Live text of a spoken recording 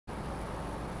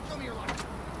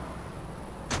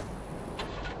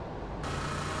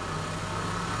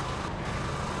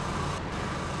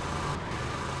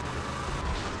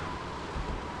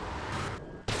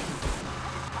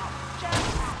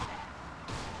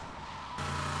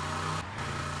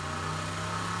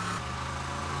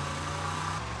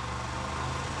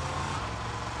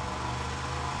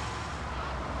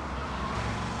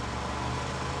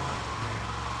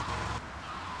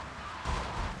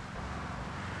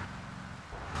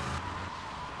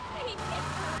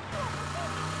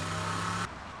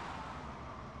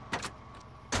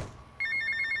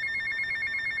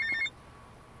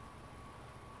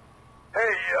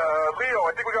Leo,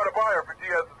 I think we got a buyer for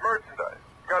Diaz's merchandise.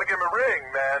 Gotta give him a ring,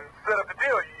 man. Set up the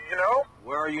deal, you know?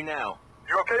 Where are you now?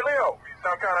 You okay, Leo? You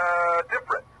sound kinda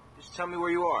different. Just tell me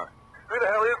where you are. Who the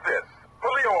hell is this?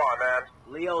 Put Leo on, man.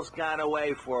 Leo's gone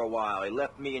away for a while. He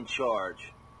left me in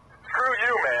charge. Screw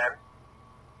you, man.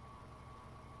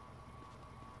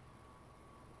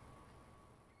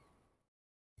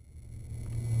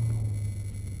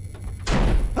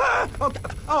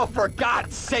 Oh, for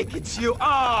God's sake, it's you.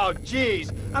 Oh,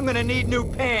 jeez. I'm gonna need new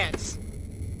pants.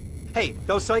 Hey,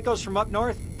 those psychos from up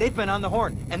north, they've been on the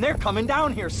horn, and they're coming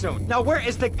down here soon. Now, where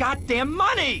is the goddamn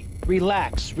money?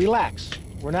 Relax, relax.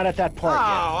 We're not at that part yet.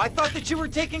 Oh, I thought that you were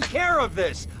taking care of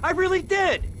this. I really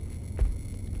did.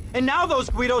 And now those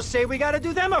Guidos say we gotta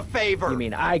do them a favor. You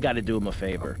mean I gotta do him a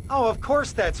favor? Oh, of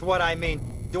course that's what I mean.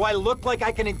 Do I look like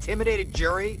I can intimidate a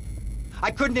jury?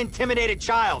 I couldn't intimidate a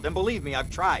child, and believe me, I've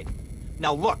tried.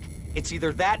 Now look, it's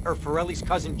either that or Forelli's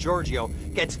cousin Giorgio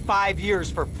gets 5 years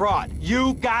for fraud.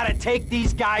 You gotta take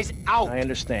these guys out! I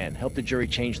understand. Help the jury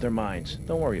change their minds.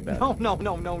 Don't worry about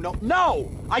it.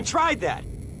 No! I tried that!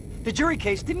 The jury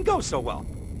case didn't go so well.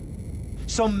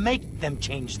 So make them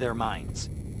change their minds.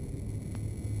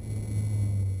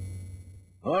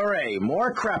 Alright,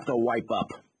 more crap to wipe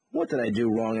up. What did I do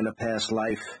wrong in a past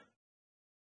life?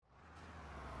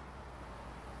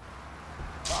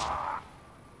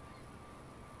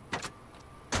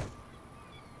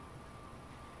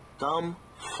 Dumb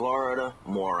Florida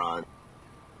moron.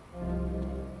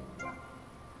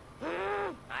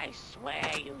 I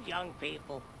swear, you young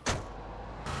people.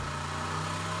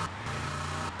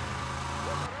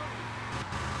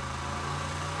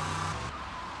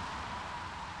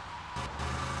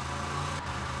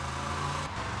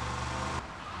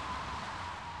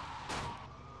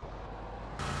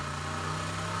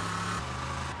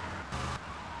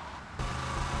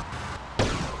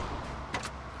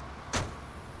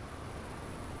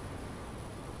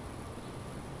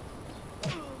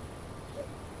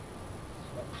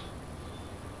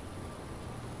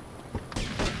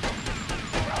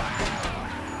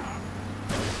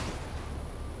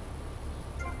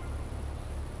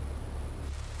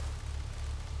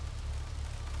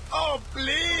 Oh,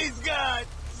 please, God!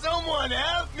 Someone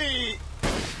help me!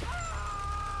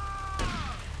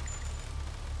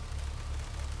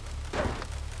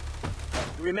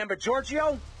 You remember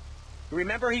Giorgio? You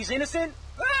remember he's innocent?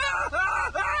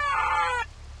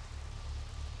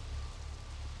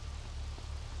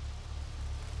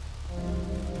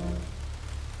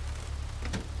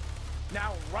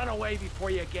 Now run away before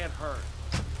you get hurt.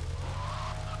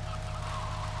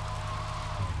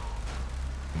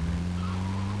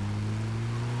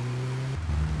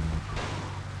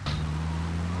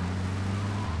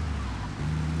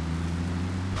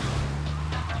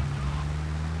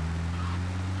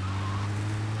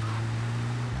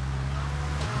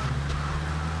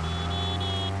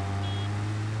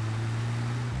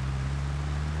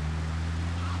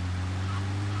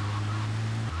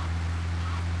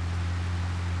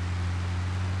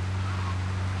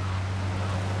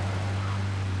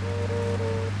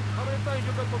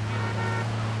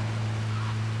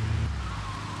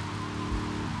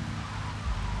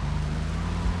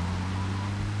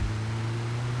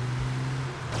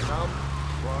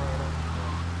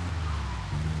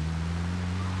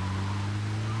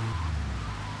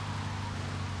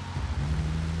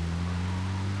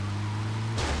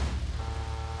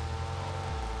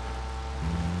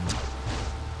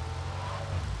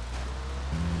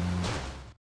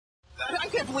 I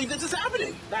can't believe this is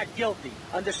happening! Not guilty.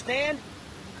 Understand?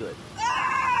 Good.